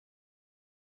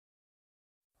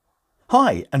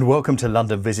Hi and welcome to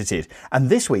London Visited, and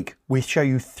this week we show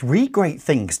you 3 great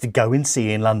things to go and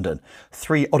see in London,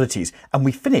 3 oddities, and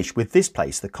we finish with this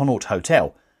place, the Connaught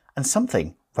Hotel, and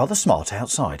something rather smart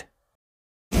outside.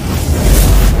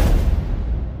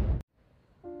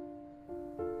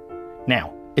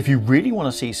 Now, if you really want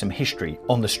to see some history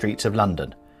on the streets of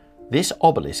London, this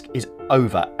obelisk is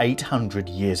over 800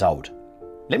 years old.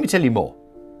 Let me tell you more.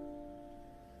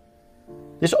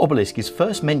 This obelisk is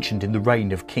first mentioned in the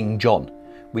reign of King John,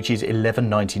 which is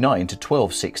 1199 to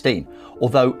 1216,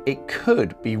 although it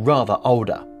could be rather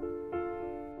older.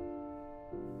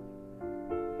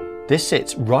 This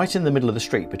sits right in the middle of the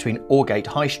street between Aldgate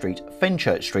High Street,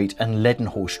 Fenchurch Street and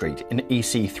Leadenhall Street in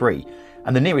EC3,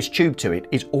 and the nearest tube to it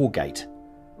is Aldgate.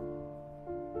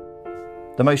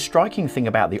 The most striking thing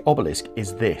about the obelisk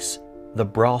is this, the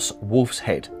brass wolf's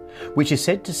head, which is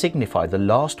said to signify the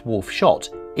last wolf shot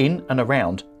in and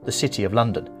around the City of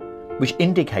London, which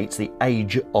indicates the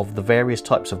age of the various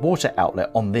types of water outlet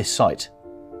on this site.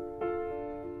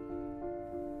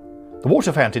 The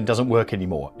water fountain doesn't work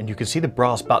anymore, and you can see the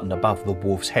brass button above the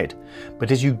wolf's head, but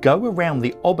as you go around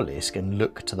the obelisk and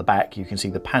look to the back, you can see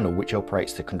the panel which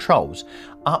operates the controls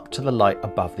up to the light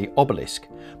above the obelisk.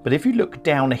 But if you look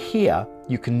down here,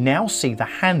 you can now see the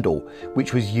handle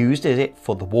which was used as it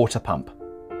for the water pump.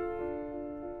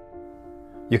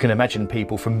 You can imagine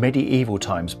people from medieval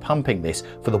times pumping this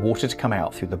for the water to come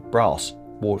out through the brass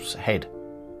wolf's head.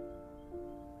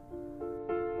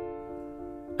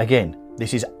 Again,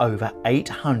 this is over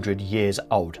 800 years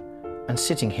old and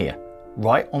sitting here,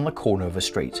 right on the corner of a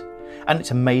street. And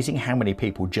it's amazing how many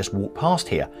people just walk past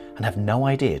here and have no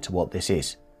idea to what this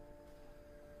is.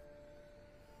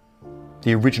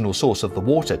 The original source of the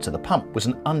water to the pump was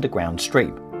an underground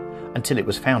stream, until it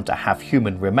was found to have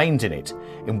human remains in it,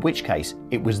 in which case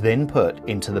it was then put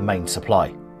into the main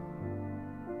supply.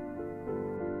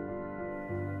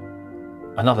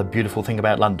 Another beautiful thing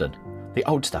about London, the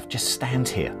old stuff just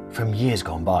stands here from years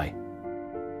gone by.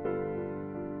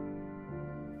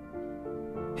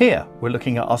 Here we're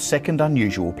looking at our second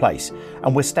unusual place,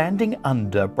 and we're standing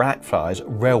under Blackfriars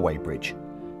Railway Bridge.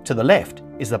 To the left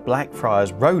is the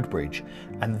Blackfriars Road Bridge,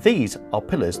 and these are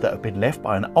pillars that have been left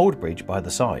by an old bridge by the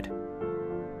side.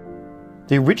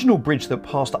 The original bridge that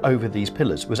passed over these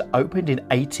pillars was opened in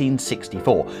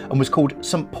 1864 and was called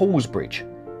St Paul's Bridge.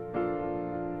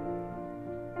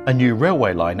 A new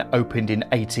railway line opened in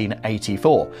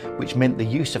 1884, which meant the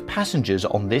use of passengers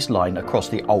on this line across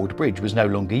the old bridge was no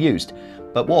longer used,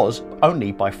 but was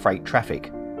only by freight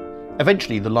traffic.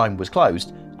 Eventually the line was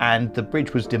closed and the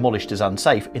bridge was demolished as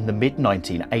unsafe in the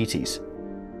mid-1980s.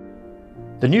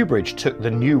 The new bridge took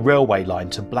the new railway line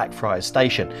to Blackfriars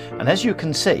Station, and as you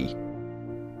can see,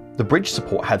 the bridge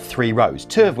support had 3 rows,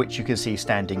 2 of which you can see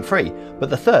standing free, but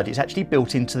the third is actually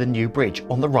built into the new bridge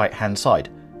on the right hand side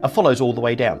and follows all the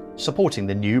way down, supporting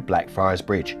the new Blackfriars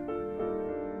Bridge.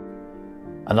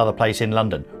 Another place in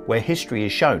London where history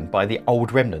is shown by the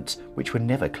old remnants which were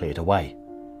never cleared away.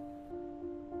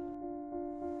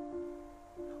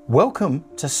 Welcome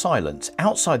to silence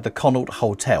outside the Connaught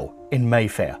Hotel in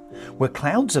Mayfair, where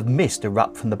clouds of mist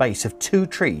erupt from the base of 2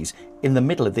 trees in the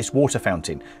middle of this water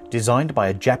fountain designed by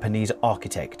a Japanese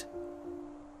architect.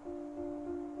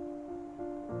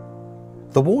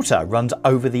 The water runs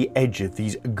over the edge of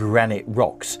these granite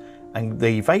rocks, and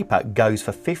the vapour goes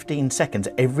for 15 seconds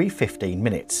every 15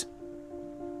 minutes.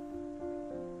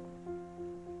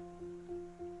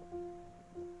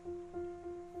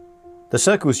 The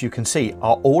circles you can see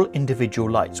are all individual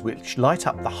lights which light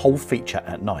up the whole feature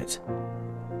at night.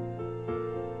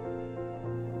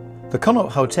 The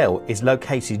Connaught Hotel is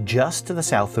located just to the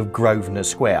south of Grosvenor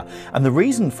Square, and the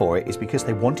reason for it is because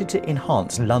they wanted to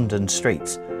enhance London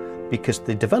streets, because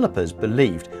the developers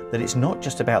believed that it's not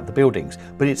just about the buildings,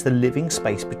 but it's the living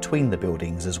space between the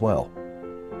buildings as well.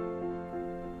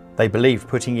 They believed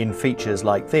putting in features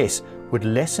like this would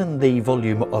lessen the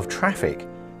volume of traffic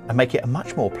and make it a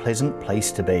much more pleasant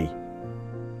place to be.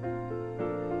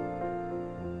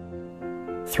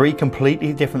 3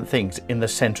 completely different things in the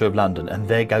centre of London, and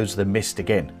there goes the mist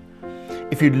again.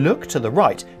 If you look to the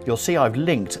right, you'll see I've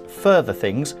linked further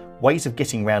things, ways of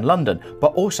getting around London,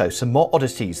 but also some more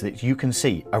oddities that you can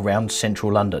see around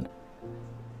central London.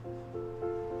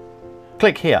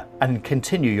 Click here and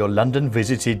continue your London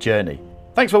visited journey.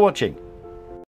 Thanks for watching.